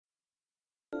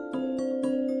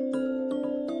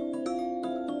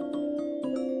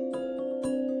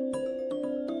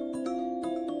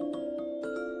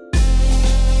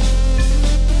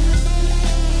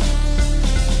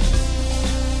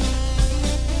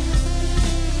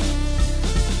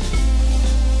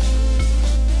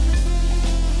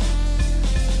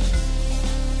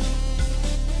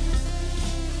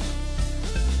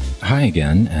Hi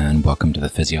again, and welcome to the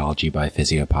Physiology by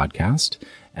Physeo podcast.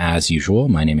 As usual,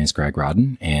 my name is Greg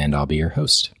Rodden, and I'll be your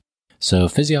host. So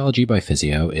Physiology by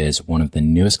Physeo is one of the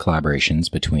newest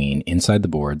collaborations between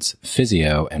InsideTheBoards,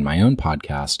 Physeo, and my own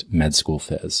podcast, Med School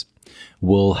Phys.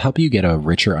 We'll help you get a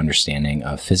richer understanding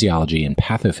of physiology and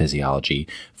pathophysiology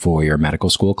for your medical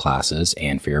school classes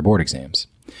and for your board exams.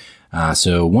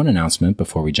 So one announcement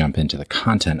before we jump into the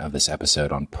content of this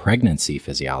episode on pregnancy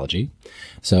physiology.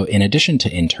 So in addition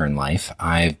to intern life,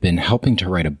 I've been helping to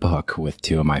write a book with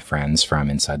two of my friends from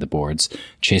InsideTheBoards,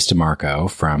 Chase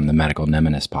DeMarco from the Medical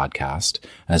Nemesis podcast,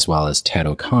 as well as Ted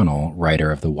O'Connell,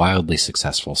 writer of the wildly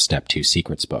successful Step 2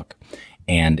 Secrets book.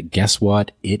 And guess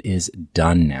what? It is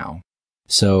done now.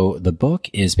 So the book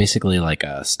is basically like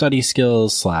a study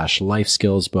skills / life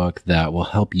skills book that will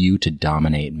help you to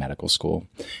dominate medical school.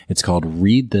 It's called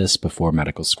Read This Before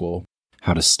Medical School: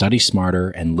 How to Study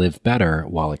Smarter and Live Better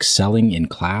While Excelling in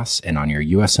Class and on Your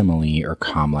USMLE or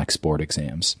COMLEX board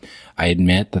exams. I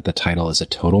admit that the title is a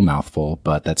total mouthful,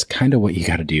 but that's kind of what you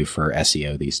got to do for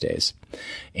SEO these days.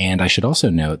 And I should also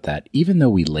note that even though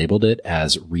we labeled it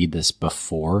as Read This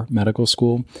Before Medical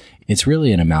School, it's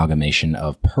really an amalgamation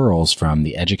of pearls from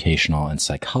the educational and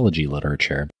psychology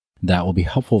literature that will be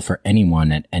helpful for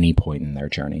anyone at any point in their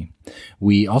journey.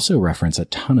 We also reference a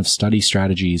ton of study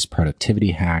strategies,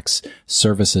 productivity hacks,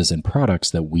 services, and products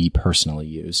that we personally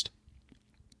used.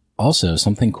 Also,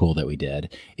 something cool that we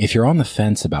did, if you're on the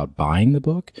fence about buying the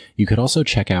book, you could also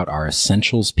check out our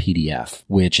Essentials PDF,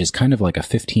 which is kind of like a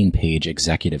 15-page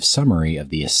executive summary of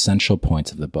the essential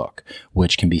points of the book,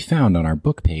 which can be found on our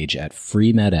book page at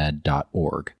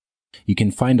freemeded.org. You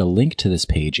can find a link to this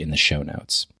page in the show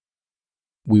notes.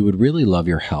 We would really love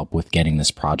your help with getting this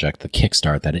project the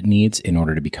kickstart that it needs in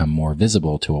order to become more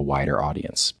visible to a wider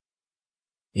audience.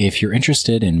 If you're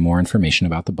interested in more information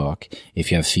about the book,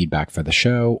 if you have feedback for the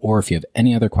show, or if you have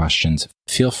any other questions,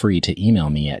 feel free to email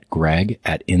me at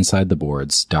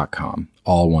greg@insidetheboards.com,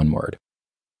 all one word.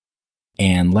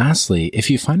 And lastly, if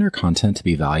you find our content to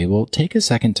be valuable, take a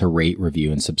second to rate,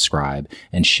 review, and subscribe,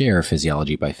 and share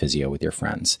Physiology by Physeo with your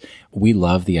friends. We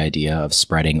love the idea of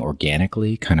spreading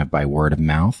organically, kind of by word of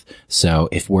mouth, so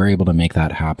if we're able to make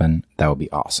that happen, that would be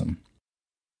awesome.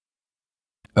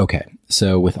 Okay,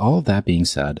 so with all of that being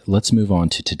said, let's move on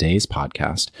to today's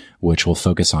podcast, which will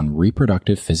focus on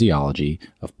reproductive physiology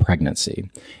of pregnancy.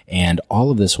 And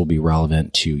all of this will be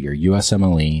relevant to your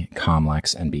USMLE,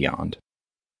 COMLEX, and beyond.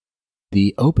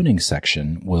 The opening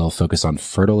section will focus on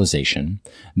fertilization,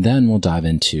 then we'll dive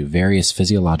into various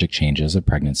physiologic changes of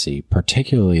pregnancy,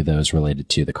 particularly those related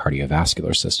to the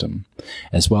cardiovascular system,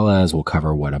 as well as we'll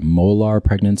cover what a molar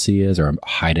pregnancy is, or a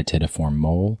hydatidiform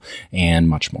mole, and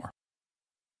much more.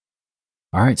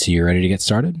 All right, so you ready to get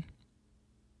started?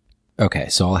 Okay,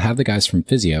 so I'll have the guys from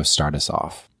Physeo start us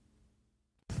off.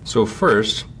 So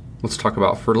first, let's talk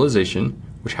about fertilization,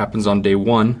 which happens on day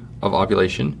 1 of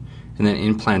ovulation, and then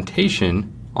implantation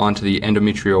onto the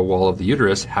endometrial wall of the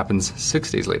uterus happens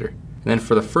 6 days later. And then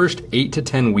for the first 8 to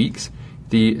 10 weeks,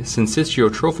 the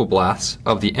syncytiotrophoblasts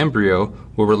of the embryo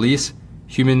will release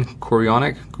human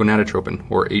chorionic gonadotropin,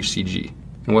 or HCG.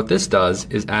 And what this does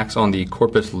is acts on the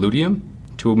corpus luteum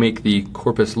to make the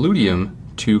corpus luteum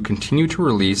to continue to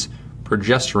release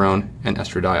progesterone and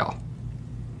estradiol.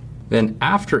 Then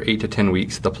after 8 to 10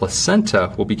 weeks, the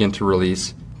placenta will begin to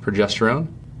release progesterone,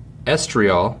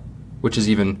 estriol, which is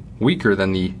even weaker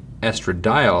than the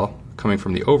estradiol coming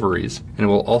from the ovaries, and it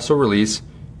will also release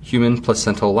human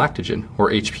placental lactogen,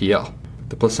 or HPL.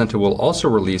 The placenta will also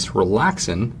release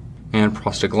relaxin and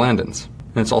prostaglandins.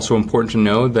 And it's also important to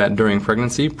know that during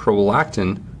pregnancy,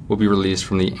 prolactin will be released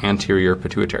from the anterior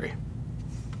pituitary.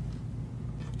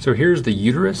 So here's the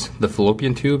uterus, the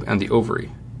fallopian tube, and the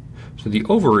ovary. So the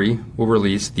ovary will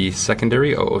release the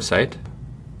secondary oocyte.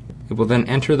 It will then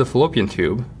enter the fallopian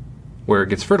tube, where it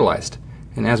gets fertilized.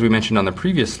 And as we mentioned on the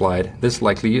previous slide, this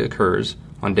likely occurs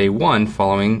on day 1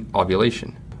 following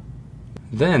ovulation.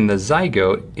 Then the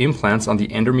zygote implants on the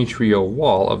endometrial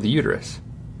wall of the uterus.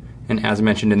 And as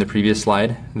mentioned in the previous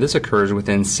slide, this occurs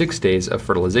within 6 days of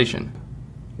fertilization.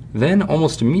 Then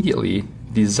almost immediately,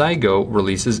 the zygote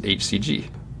releases HCG.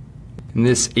 And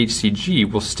this HCG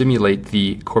will stimulate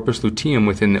the corpus luteum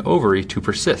within the ovary to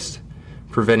persist,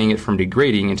 preventing it from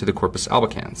degrading into the corpus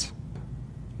albicans.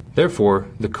 Therefore,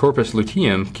 the corpus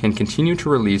luteum can continue to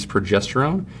release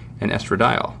progesterone and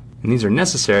estradiol, and these are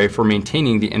necessary for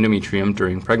maintaining the endometrium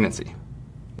during pregnancy.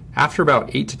 After about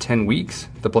 8 to 10 weeks,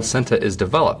 the placenta is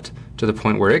developed to the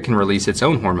point where it can release its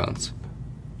own hormones.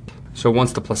 So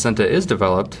once the placenta is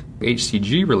developed,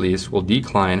 HCG release will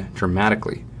decline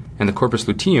dramatically, and the corpus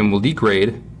luteum will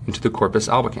degrade into the corpus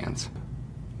albicans.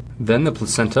 Then the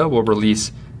placenta will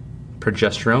release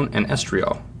progesterone and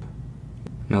estriol.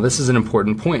 Now this is an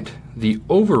important point. The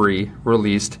ovary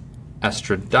released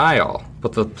estradiol,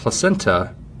 but the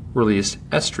placenta released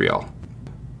estriol.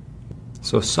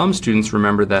 So some students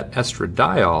remember that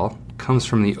estradiol comes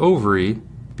from the ovary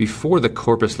before the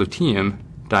corpus luteum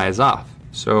dies off.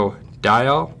 So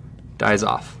diol dies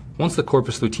off. Once the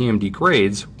corpus luteum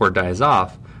degrades or dies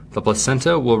off, the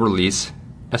placenta will release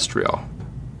estriol.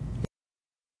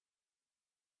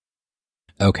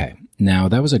 Okay, now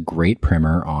that was a great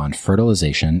primer on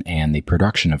fertilization and the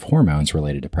production of hormones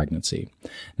related to pregnancy.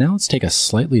 Now let's take a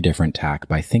slightly different tack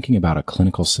by thinking about a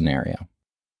clinical scenario.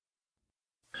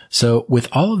 So with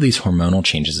all of these hormonal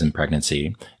changes in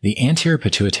pregnancy, the anterior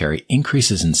pituitary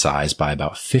increases in size by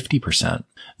about 50%,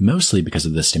 mostly because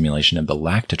of the stimulation of the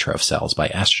lactotroph cells by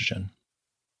estrogen.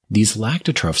 These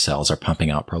lactotroph cells are pumping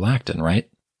out prolactin, right?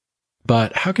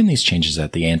 But how can these changes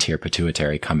at the anterior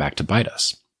pituitary come back to bite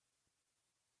us?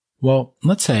 Well,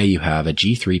 let's say you have a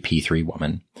G3P3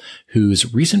 woman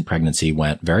whose recent pregnancy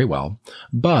went very well,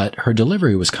 but her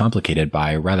delivery was complicated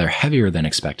by rather heavier than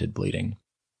expected bleeding.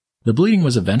 The bleeding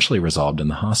was eventually resolved in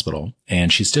the hospital,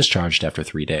 and she's discharged after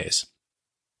 3 days.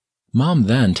 Mom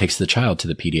then takes the child to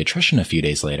the pediatrician a few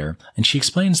days later, and she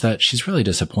explains that she's really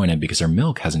disappointed because her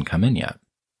milk hasn't come in yet.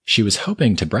 She was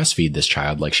hoping to breastfeed this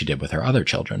child like she did with her other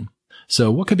children.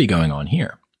 So what could be going on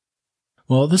here?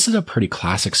 Well, this is a pretty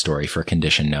classic story for a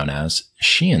condition known as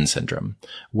Sheehan syndrome,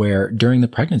 where during the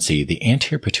pregnancy, the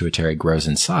anterior pituitary grows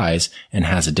in size and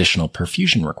has additional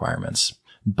perfusion requirements.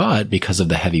 But because of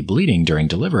the heavy bleeding during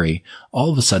delivery,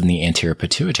 all of a sudden the anterior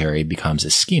pituitary becomes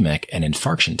ischemic and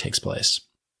infarction takes place.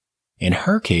 In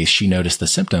her case, she noticed the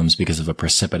symptoms because of a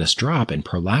precipitous drop in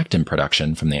prolactin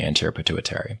production from the anterior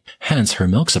pituitary. Hence, her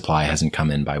milk supply hasn't come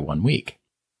in by 1 week.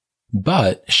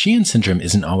 But Sheehan syndrome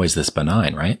isn't always this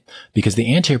benign, right? Because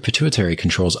the anterior pituitary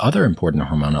controls other important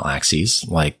hormonal axes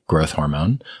like growth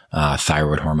hormone,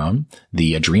 thyroid hormone,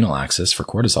 the adrenal axis for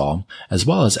cortisol, as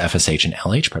well as FSH and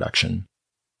LH production.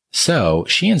 So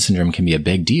Sheehan syndrome can be a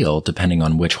big deal depending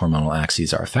on which hormonal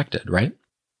axes are affected, right?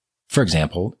 For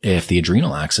example, if the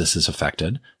adrenal axis is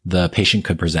affected, the patient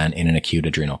could present in an acute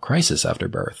adrenal crisis after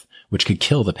birth, which could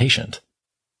kill the patient.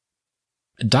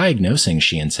 Diagnosing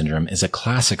Sheehan syndrome is a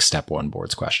classic Step 1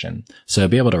 boards question, so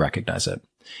be able to recognize it.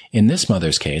 In this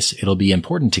mother's case, it'll be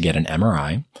important to get an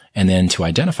MRI and then to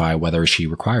identify whether she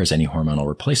requires any hormonal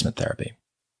replacement therapy.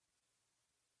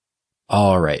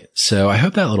 Alright, so I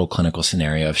hope that little clinical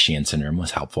scenario of Sheehan syndrome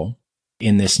was helpful.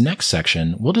 In this next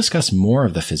section, we'll discuss more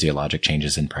of the physiologic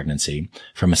changes in pregnancy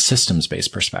from a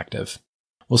systems-based perspective.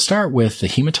 We'll start with the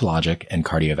hematologic and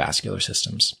cardiovascular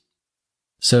systems.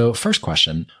 So first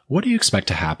question, what do you expect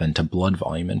to happen to blood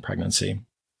volume in pregnancy?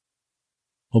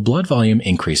 Well, blood volume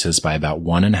increases by about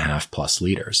 1.5 plus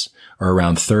liters, or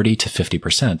around 30 to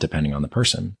 50% depending on the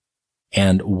person.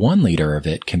 And 1 liter of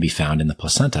it can be found in the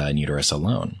placenta and uterus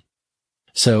alone.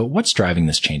 So what's driving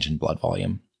this change in blood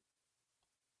volume?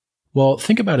 Well,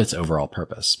 think about its overall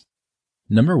purpose.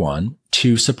 Number 1,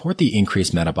 to support the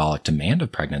increased metabolic demand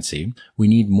of pregnancy, we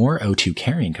need more O2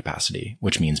 carrying capacity,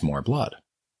 which means more blood.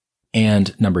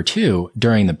 And number 2,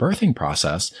 during the birthing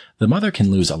process, the mother can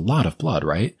lose a lot of blood,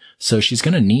 right? So she's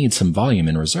going to need some volume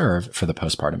in reserve for the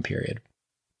postpartum period.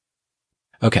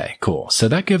 Okay, cool. So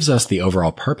that gives us the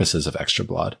overall purposes of extra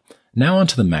blood. Now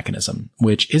onto the mechanism,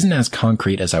 which isn't as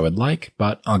concrete as I would like,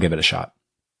 but I'll give it a shot.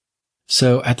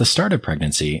 So at the start of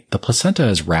pregnancy, the placenta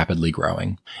is rapidly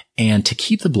growing, and to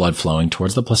keep the blood flowing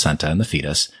towards the placenta and the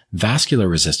fetus, vascular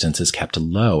resistance is kept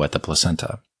low at the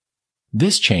placenta.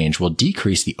 This change will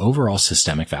decrease the overall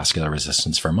systemic vascular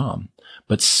resistance for mom,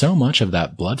 but so much of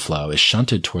that blood flow is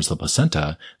shunted towards the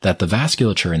placenta that the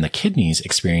vasculature in the kidneys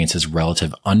experiences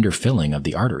relative underfilling of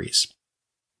the arteries.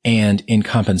 And in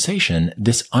compensation,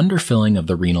 this underfilling of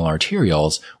the renal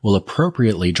arterioles will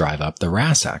appropriately drive up the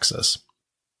RAS axis.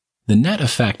 The net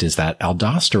effect is that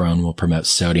aldosterone will promote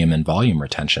sodium and volume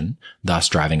retention, thus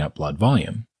driving up blood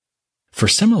volume. For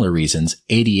similar reasons,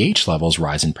 ADH levels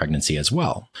rise in pregnancy as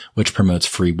well, which promotes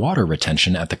free water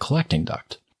retention at the collecting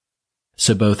duct.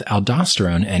 So both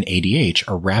aldosterone and ADH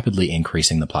are rapidly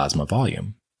increasing the plasma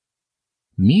volume.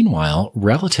 Meanwhile,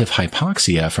 relative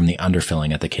hypoxia from the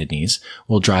underfilling at the kidneys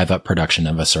will drive up production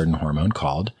of a certain hormone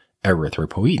called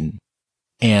erythropoietin.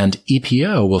 And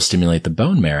EPO will stimulate the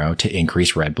bone marrow to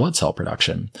increase red blood cell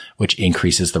production, which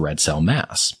increases the red cell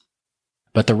mass.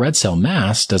 But the red cell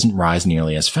mass doesn't rise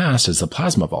nearly as fast as the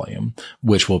plasma volume,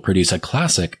 which will produce a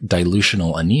classic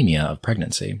dilutional anemia of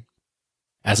pregnancy.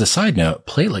 As a side note,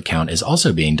 platelet count is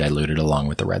also being diluted along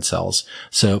with the red cells,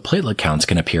 so platelet counts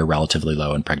can appear relatively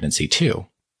low in pregnancy too.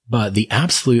 But the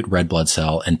absolute red blood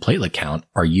cell and platelet count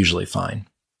are usually fine.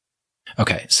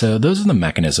 Okay, so those are the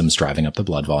mechanisms driving up the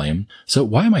blood volume. So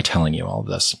why am I telling you all of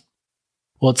this?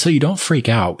 Well, it's so you don't freak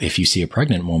out if you see a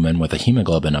pregnant woman with a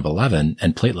hemoglobin of 11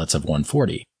 and platelets of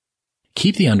 140.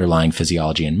 Keep the underlying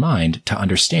physiology in mind to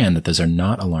understand that those are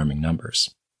not alarming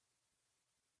numbers.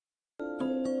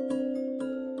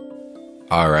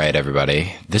 All right,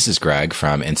 everybody. This is Greg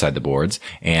from InsideTheBoards,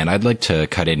 and I'd like to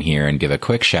cut in here and give a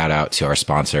quick shout out to our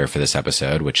sponsor for this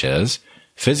episode, which is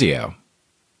Physeo.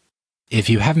 If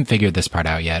you haven't figured this part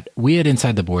out yet, we at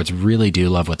InsideTheBoards really do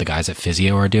love what the guys at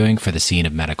Physeo are doing for the scene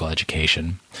of medical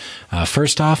education.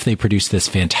 First off, they produce this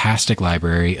fantastic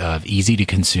library of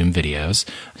easy-to-consume videos,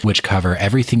 which cover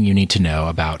everything you need to know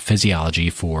about physiology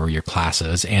for your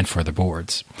classes and for the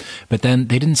boards. But then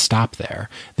they didn't stop there.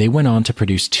 They went on to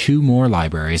produce 2 more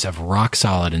libraries of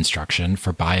rock-solid instruction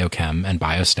for biochem and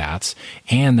biostats,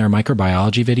 and their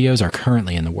microbiology videos are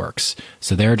currently in the works.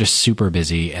 So they're just super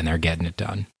busy and they're getting it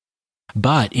done.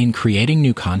 But in creating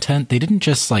new content, they didn't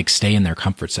just stay in their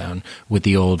comfort zone with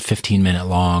the old 15-minute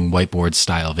long whiteboard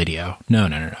style video. No.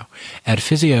 At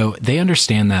Physeo, they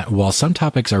understand that while some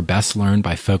topics are best learned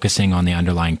by focusing on the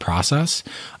underlying process,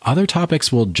 other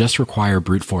topics will just require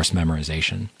brute force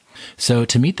memorization. So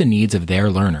to meet the needs of their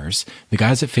learners, the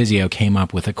guys at Physeo came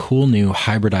up with a cool new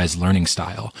hybridized learning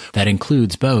style that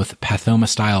includes both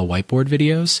Pathoma-style whiteboard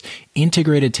videos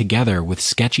integrated together with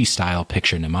sketchy-style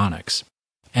picture mnemonics.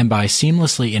 And by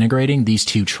seamlessly integrating these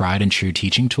 2 tried and true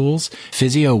teaching tools,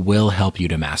 Physeo will help you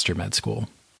to master med school.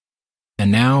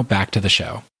 And now back to the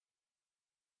show.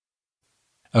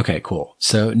 Okay, cool.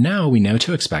 So now we know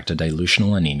to expect a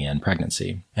dilutional anemia in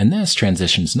pregnancy, and this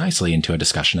transitions nicely into a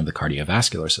discussion of the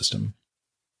cardiovascular system.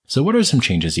 So what are some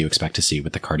changes you expect to see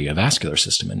with the cardiovascular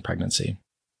system in pregnancy?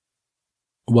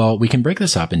 Well, we can break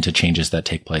this up into changes that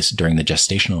take place during the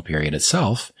gestational period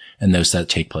itself and those that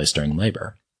take place during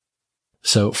labor.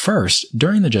 So first,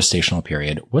 during the gestational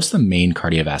period, what's the main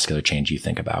cardiovascular change you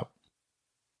think about?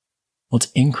 Well,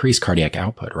 it's increased cardiac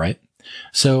output, right?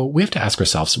 So we have to ask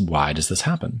ourselves, why does this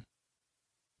happen?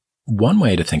 One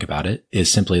way to think about it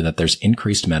is simply that there's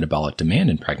increased metabolic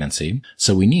demand in pregnancy,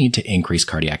 so we need to increase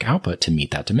cardiac output to meet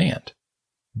that demand.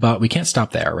 But we can't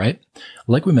stop there, right?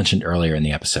 Like we mentioned earlier in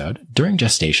the episode, during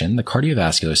gestation, the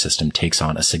cardiovascular system takes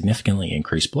on a significantly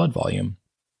increased blood volume.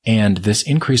 And this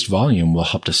increased volume will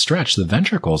help to stretch the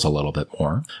ventricles a little bit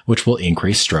more, which will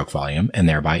increase stroke volume and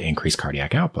thereby increase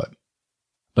cardiac output.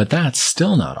 But that's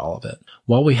still not all of it.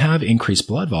 While we have increased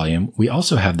blood volume, we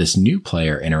also have this new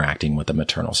player interacting with the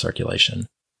maternal circulation,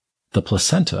 the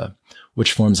placenta,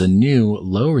 which forms a new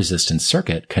low-resistance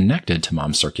circuit connected to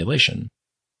mom's circulation.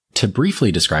 To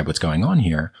briefly describe what's going on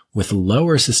here, with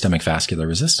lower systemic vascular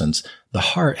resistance, the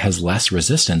heart has less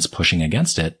resistance pushing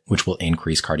against it, which will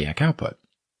increase cardiac output.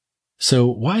 So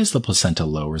why is the placenta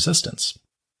low resistance?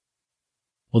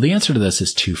 Well, the answer to this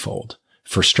is twofold,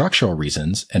 for structural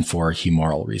reasons and for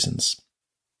humoral reasons.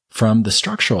 From the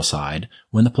structural side,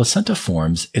 when the placenta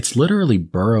forms, it's literally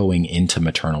burrowing into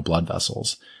maternal blood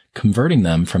vessels, converting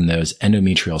them from those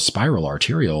endometrial spiral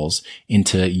arterioles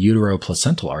into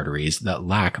uteroplacental arteries that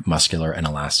lack muscular and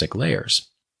elastic layers.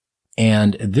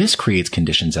 And this creates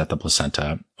conditions at the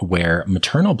placenta where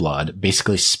maternal blood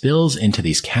basically spills into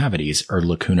these cavities or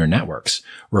lacunar networks,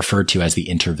 referred to as the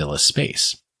intervillous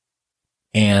space.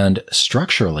 And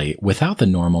structurally, without the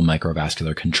normal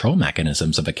microvascular control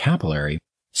mechanisms of a capillary,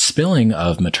 spilling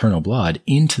of maternal blood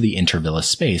into the intervillous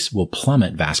space will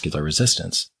plummet vascular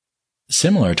resistance,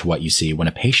 similar to what you see when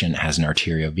a patient has an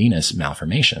arteriovenous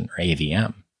malformation, or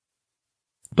AVM.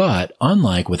 But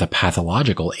unlike with a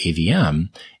pathological AVM,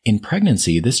 in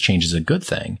pregnancy this change is a good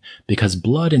thing because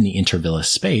blood in the intervillous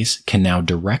space can now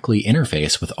directly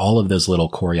interface with all of those little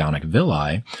chorionic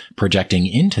villi projecting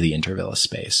into the intervillous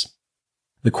space.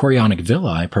 The chorionic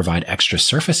villi provide extra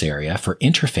surface area for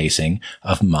interfacing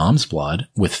of mom's blood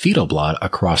with fetal blood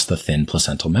across the thin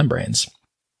placental membranes.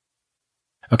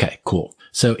 Okay, cool.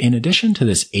 So in addition to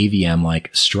this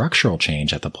AVM-like structural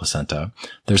change at the placenta,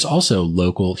 there's also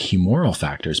local humoral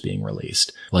factors being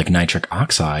released, like nitric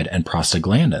oxide and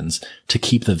prostaglandins, to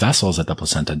keep the vessels at the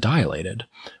placenta dilated,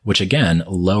 which again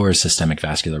lowers systemic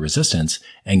vascular resistance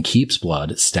and keeps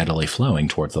blood steadily flowing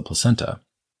towards the placenta.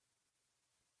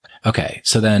 Okay,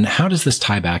 so then how does this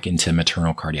tie back into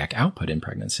maternal cardiac output in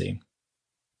pregnancy?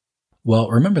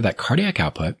 Well, remember that cardiac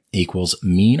output equals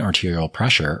mean arterial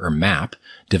pressure, or MAP,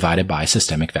 divided by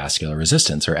systemic vascular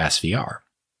resistance, or SVR.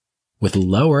 With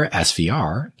lower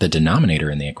SVR, the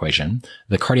denominator in the equation,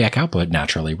 the cardiac output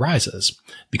naturally rises,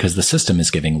 because the system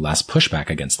is giving less pushback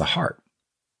against the heart.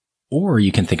 Or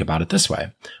you can think about it this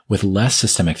way. With less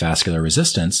systemic vascular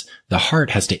resistance, the heart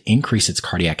has to increase its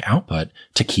cardiac output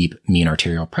to keep mean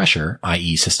arterial pressure,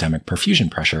 i.e. systemic perfusion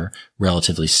pressure,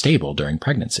 relatively stable during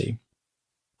pregnancy.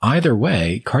 Either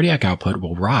way, cardiac output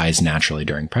will rise naturally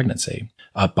during pregnancy,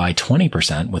 up by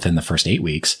 20% within the first 8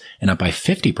 weeks and up by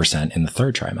 50% in the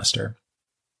third trimester.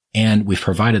 And we've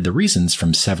provided the reasons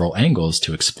from several angles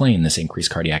to explain this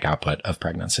increased cardiac output of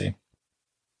pregnancy.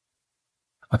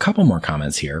 A couple more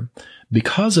comments here.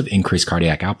 Because of increased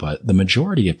cardiac output, the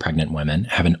majority of pregnant women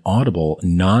have an audible,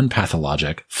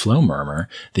 non-pathologic flow murmur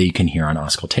that you can hear on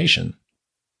auscultation.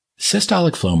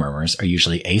 Systolic flow murmurs are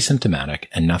usually asymptomatic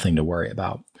and nothing to worry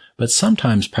about, but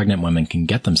sometimes pregnant women can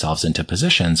get themselves into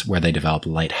positions where they develop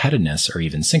lightheadedness or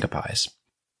even syncopes.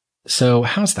 So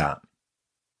how's that?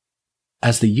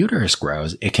 As the uterus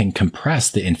grows, it can compress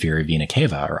the inferior vena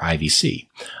cava, or IVC,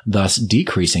 thus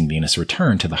decreasing venous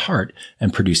return to the heart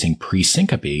and producing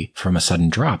presyncope from a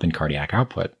sudden drop in cardiac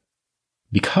output.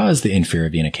 Because the inferior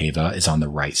vena cava is on the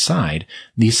right side,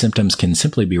 these symptoms can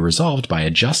simply be resolved by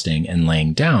adjusting and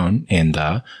laying down in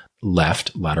the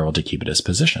left lateral decubitus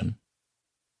position.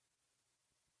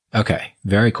 Okay,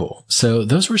 very cool. So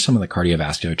those were some of the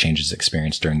cardiovascular changes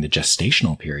experienced during the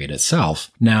gestational period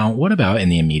itself. Now, what about in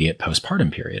the immediate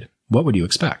postpartum period? What would you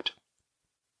expect?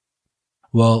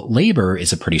 Well, labor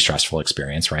is a pretty stressful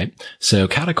experience, right? So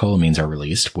catecholamines are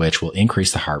released, which will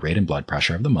increase the heart rate and blood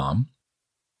pressure of the mom.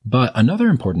 But another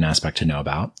important aspect to know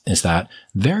about is that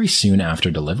very soon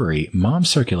after delivery, mom's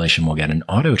circulation will get an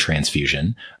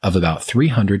autotransfusion of about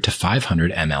 300 to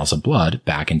 500 mLs of blood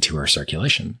back into her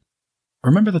circulation.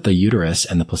 Remember that the uterus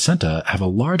and the placenta have a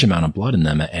large amount of blood in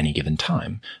them at any given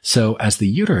time. So as the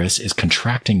uterus is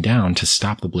contracting down to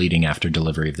stop the bleeding after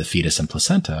delivery of the fetus and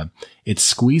placenta, it's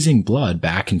squeezing blood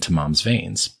back into mom's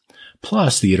veins.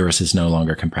 Plus, the uterus is no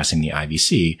longer compressing the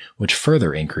IVC, which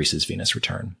further increases venous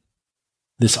return.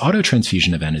 This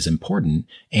autotransfusion event is important,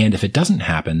 and if it doesn't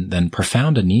happen, then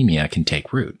profound anemia can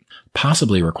take root,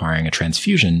 possibly requiring a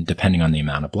transfusion depending on the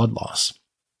amount of blood loss.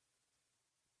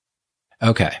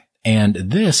 Okay. And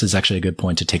this is actually a good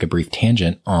point to take a brief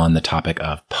tangent on the topic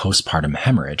of postpartum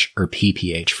hemorrhage, or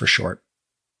PPH for short.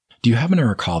 Do you happen to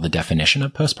recall the definition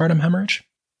of postpartum hemorrhage?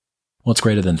 Well, it's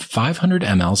greater than 500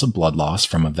 mLs of blood loss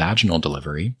from a vaginal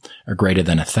delivery, or greater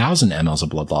than 1,000 mLs of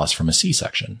blood loss from a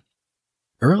C-section.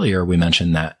 Earlier, we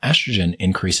mentioned that estrogen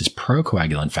increases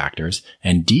procoagulant factors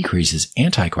and decreases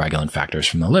anticoagulant factors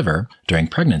from the liver during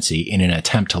pregnancy in an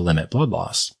attempt to limit blood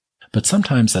loss. But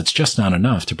sometimes that's just not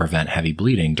enough to prevent heavy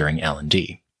bleeding during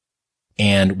L&D.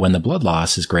 And when the blood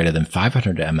loss is greater than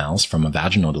 500 mLs from a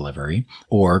vaginal delivery,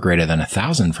 or greater than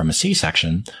 1,000 from a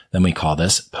C-section, then we call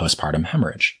this postpartum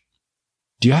hemorrhage.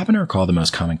 Do you happen to recall the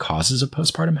most common causes of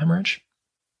postpartum hemorrhage?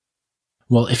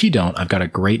 Well, if you don't, I've got a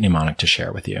great mnemonic to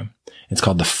share with you. It's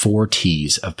called the 4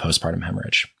 T's of postpartum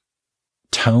hemorrhage: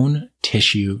 tone,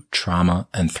 tissue, trauma,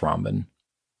 and thrombin.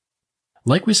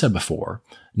 Like we said before,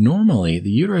 normally the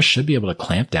uterus should be able to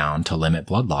clamp down to limit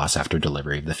blood loss after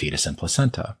delivery of the fetus and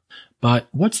placenta. But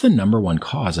what's the number one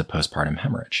cause of postpartum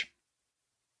hemorrhage?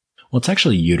 Well, it's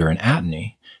actually uterine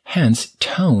atony. Hence,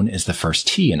 tone is the first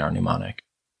T in our mnemonic.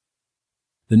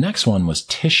 The next one was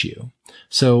tissue.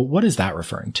 So what is that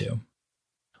referring to?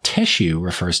 Tissue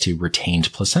refers to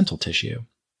retained placental tissue.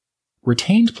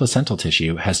 Retained placental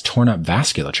tissue has torn up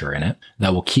vasculature in it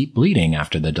that will keep bleeding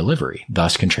after the delivery,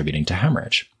 thus contributing to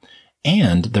hemorrhage.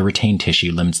 And the retained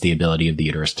tissue limits the ability of the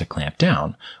uterus to clamp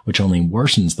down, which only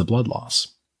worsens the blood loss.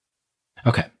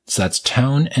 Okay, so that's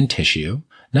tone and tissue.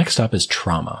 Next up is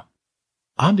trauma.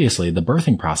 Obviously, the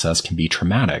birthing process can be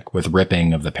traumatic with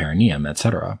ripping of the perineum,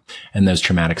 etc., and those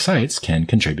traumatic sites can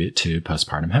contribute to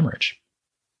postpartum hemorrhage.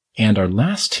 And our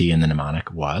last T in the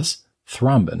mnemonic was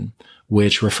thrombin,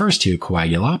 which refers to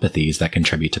coagulopathies that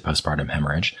contribute to postpartum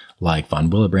hemorrhage, like von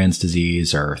Willebrand's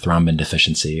disease or thrombin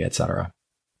deficiency, etc.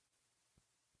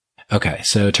 Okay,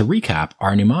 so to recap,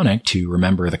 our mnemonic to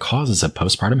remember the causes of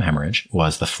postpartum hemorrhage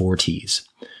was the 4 T's.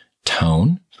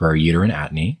 Tone for uterine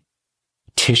atony,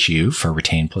 tissue for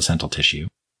retained placental tissue,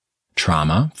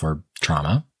 trauma for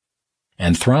trauma,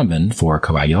 and thrombin for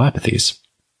coagulopathies.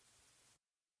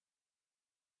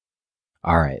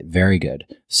 All right, very good.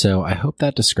 So I hope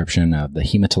that description of the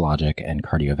hematologic and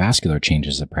cardiovascular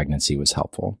changes of pregnancy was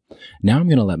helpful. Now I'm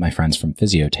going to let my friends from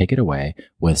Physeo take it away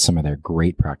with some of their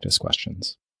great practice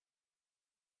questions.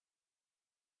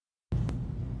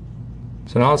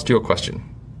 So now let's do a question.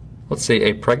 Let's say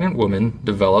a pregnant woman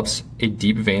develops a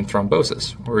deep vein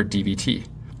thrombosis, or a DVT.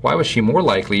 Why was she more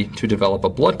likely to develop a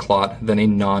blood clot than a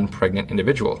non-pregnant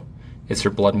individual? Is her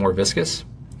blood more viscous?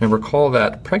 And recall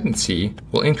that pregnancy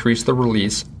will increase the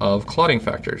release of clotting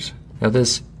factors. Now,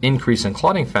 this increase in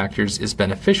clotting factors is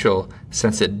beneficial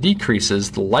since it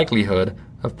decreases the likelihood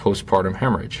of postpartum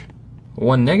hemorrhage.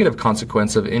 One negative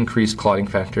consequence of increased clotting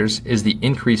factors is the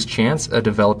increased chance of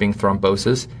developing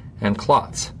thrombosis and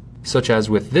clots, such as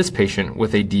with this patient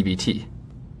with a DVT.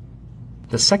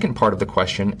 The second part of the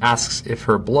question asks if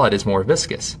her blood is more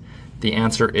viscous. The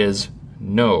answer is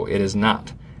no, it is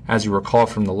not. As you recall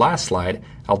from the last slide,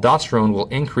 aldosterone will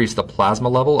increase the plasma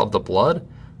level of the blood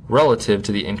relative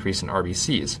to the increase in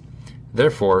RBCs.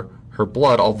 Therefore, her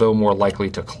blood, although more likely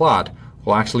to clot,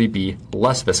 will actually be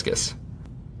less viscous.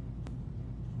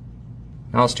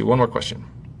 Now let's do one more question.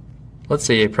 Let's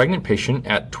say a pregnant patient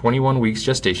at 21 weeks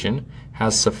gestation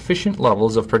has sufficient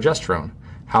levels of progesterone.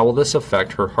 How will this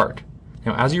affect her heart?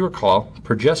 Now, as you recall,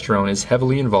 progesterone is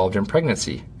heavily involved in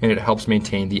pregnancy, and it helps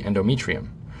maintain the endometrium.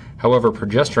 However,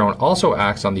 progesterone also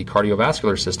acts on the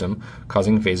cardiovascular system,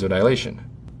 causing vasodilation.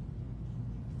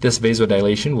 This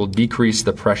vasodilation will decrease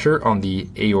the pressure on the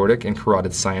aortic and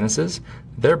carotid sinuses,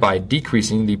 thereby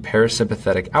decreasing the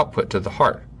parasympathetic output to the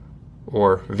heart,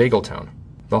 or vagal tone.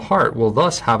 The heart will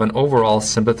thus have an overall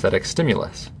sympathetic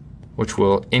stimulus, which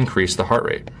will increase the heart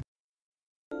rate.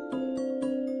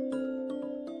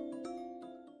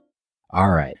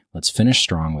 All right, let's finish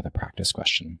strong with a practice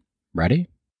question. Ready?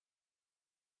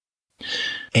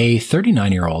 A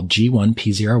 39-year-old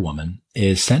G1P0 woman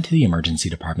is sent to the emergency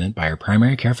department by her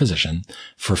primary care physician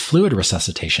for fluid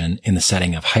resuscitation in the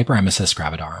setting of hyperemesis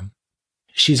gravidarum.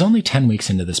 She's only 10 weeks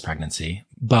into this pregnancy,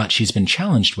 but she's been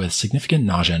challenged with significant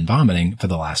nausea and vomiting for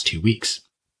the last 2 weeks.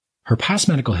 Her past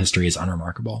medical history is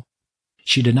unremarkable.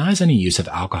 She denies any use of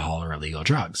alcohol or illegal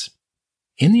drugs.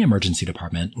 In the emergency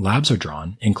department, labs are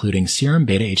drawn, including serum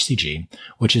beta-HCG,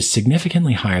 which is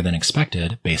significantly higher than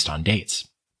expected based on dates.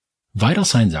 Vital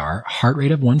signs are heart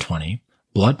rate of 120,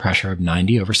 blood pressure of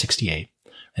 90/68,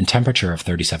 and temperature of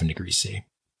 37 degrees C.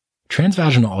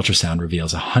 Transvaginal ultrasound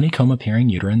reveals a honeycomb-appearing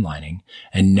uterine lining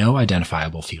and no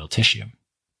identifiable fetal tissue.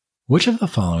 Which of the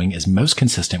following is most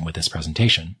consistent with this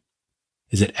presentation?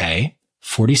 Is it A,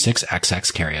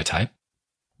 46XX karyotype,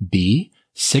 B,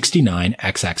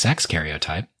 69XXX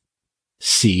karyotype,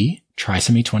 C,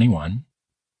 trisomy 21,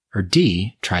 or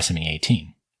D, trisomy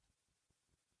 18?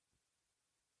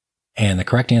 And the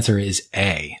correct answer is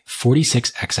A,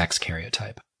 46XX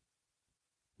karyotype.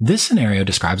 This scenario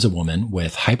describes a woman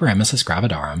with hyperemesis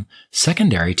gravidarum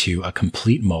secondary to a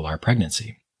complete molar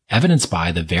pregnancy, evidenced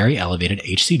by the very elevated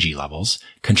HCG levels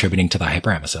contributing to the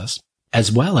hyperemesis, as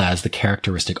well as the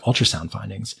characteristic ultrasound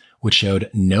findings, which showed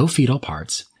no fetal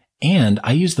parts, and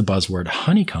I use the buzzword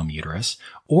honeycomb uterus,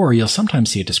 or you'll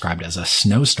sometimes see it described as a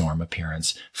snowstorm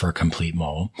appearance for a complete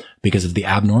mole because of the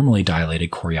abnormally dilated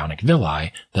chorionic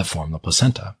villi that form the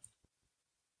placenta.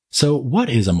 So what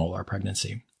is a molar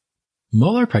pregnancy?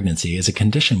 Molar pregnancy is a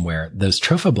condition where those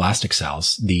trophoblastic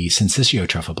cells, the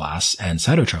syncytiotrophoblasts and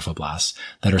cytotrophoblasts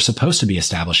that are supposed to be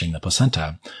establishing the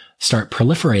placenta, start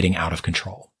proliferating out of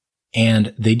control.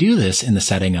 And they do this in the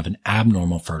setting of an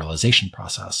abnormal fertilization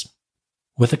process.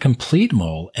 With a complete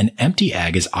mole, an empty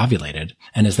egg is ovulated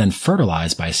and is then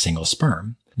fertilized by a single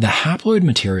sperm. The haploid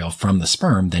material from the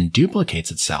sperm then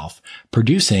duplicates itself,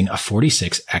 producing a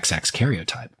 46XX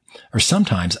karyotype, or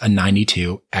sometimes a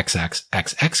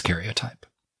 92XXXX karyotype.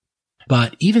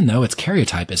 But even though its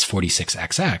karyotype is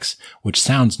 46XX, which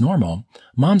sounds normal,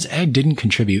 mom's egg didn't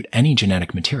contribute any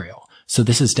genetic material, so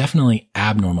this is definitely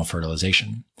abnormal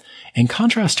fertilization. In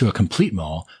contrast to a complete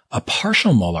mole, a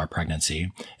partial molar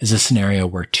pregnancy is a scenario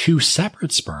where two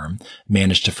separate sperm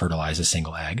manage to fertilize a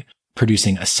single egg,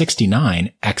 producing a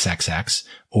 69XXX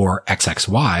or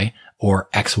XXY or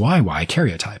XYY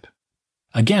karyotype.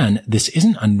 Again, this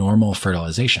isn't a normal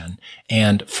fertilization,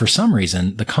 and for some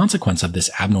reason, the consequence of this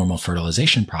abnormal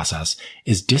fertilization process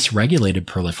is dysregulated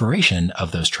proliferation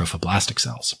of those trophoblastic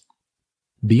cells.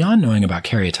 Beyond knowing about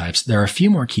karyotypes, there are a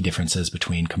few more key differences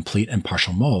between complete and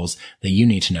partial moles that you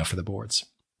need to know for the boards.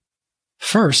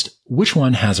 First, which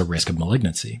one has a risk of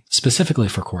malignancy, specifically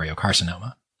for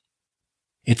choriocarcinoma?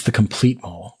 It's the complete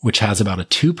mole, which has about a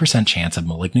 2% chance of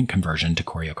malignant conversion to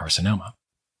choriocarcinoma.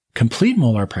 Complete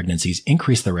molar pregnancies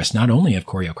increase the risk not only of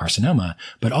choriocarcinoma,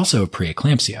 but also of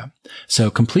preeclampsia, so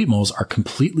complete moles are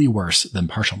completely worse than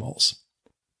partial moles.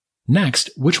 Next,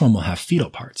 which one will have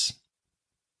fetal parts?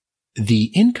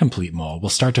 The incomplete mole will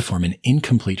start to form an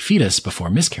incomplete fetus before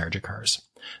miscarriage occurs,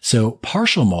 so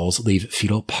partial moles leave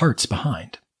fetal parts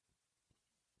behind.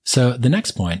 So the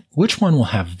next point, which one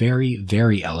will have very,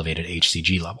 very elevated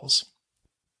HCG levels?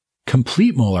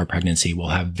 Complete molar pregnancy will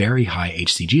have very high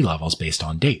HCG levels based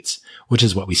on dates, which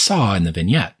is what we saw in the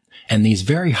vignette, and these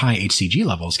very high HCG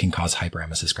levels can cause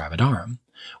hyperemesis gravidarum.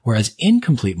 whereas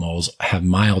incomplete moles have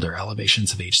milder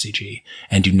elevations of HCG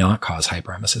and do not cause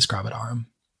hyperemesis gravidarum.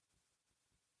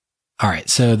 All right,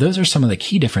 so those are some of the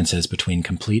key differences between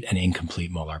complete and incomplete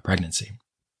molar pregnancy.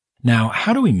 Now,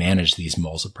 how do we manage these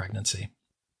moles of pregnancy?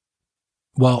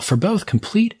 Well, for both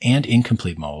complete and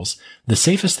incomplete moles, the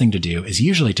safest thing to do is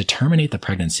usually to terminate the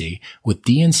pregnancy with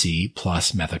DNC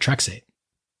plus methotrexate.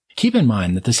 Keep in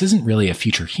mind that this isn't really a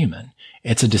future human.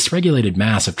 It's a dysregulated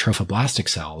mass of trophoblastic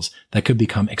cells that could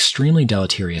become extremely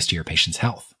deleterious to your patient's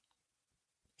health.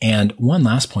 And one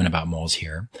last point about moles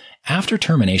here. After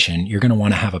termination, you're going to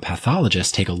want to have a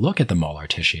pathologist take a look at the molar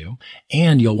tissue,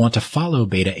 and you'll want to follow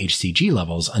beta HCG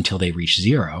levels until they reach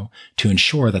 0 to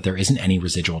ensure that there isn't any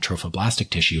residual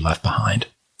trophoblastic tissue left behind.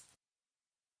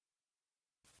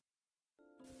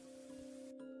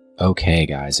 Okay,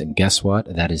 guys, and guess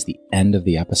what? That is the end of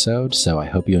the episode, so I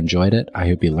hope you enjoyed it. I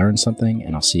hope you learned something,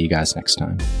 and I'll see you guys next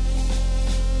time.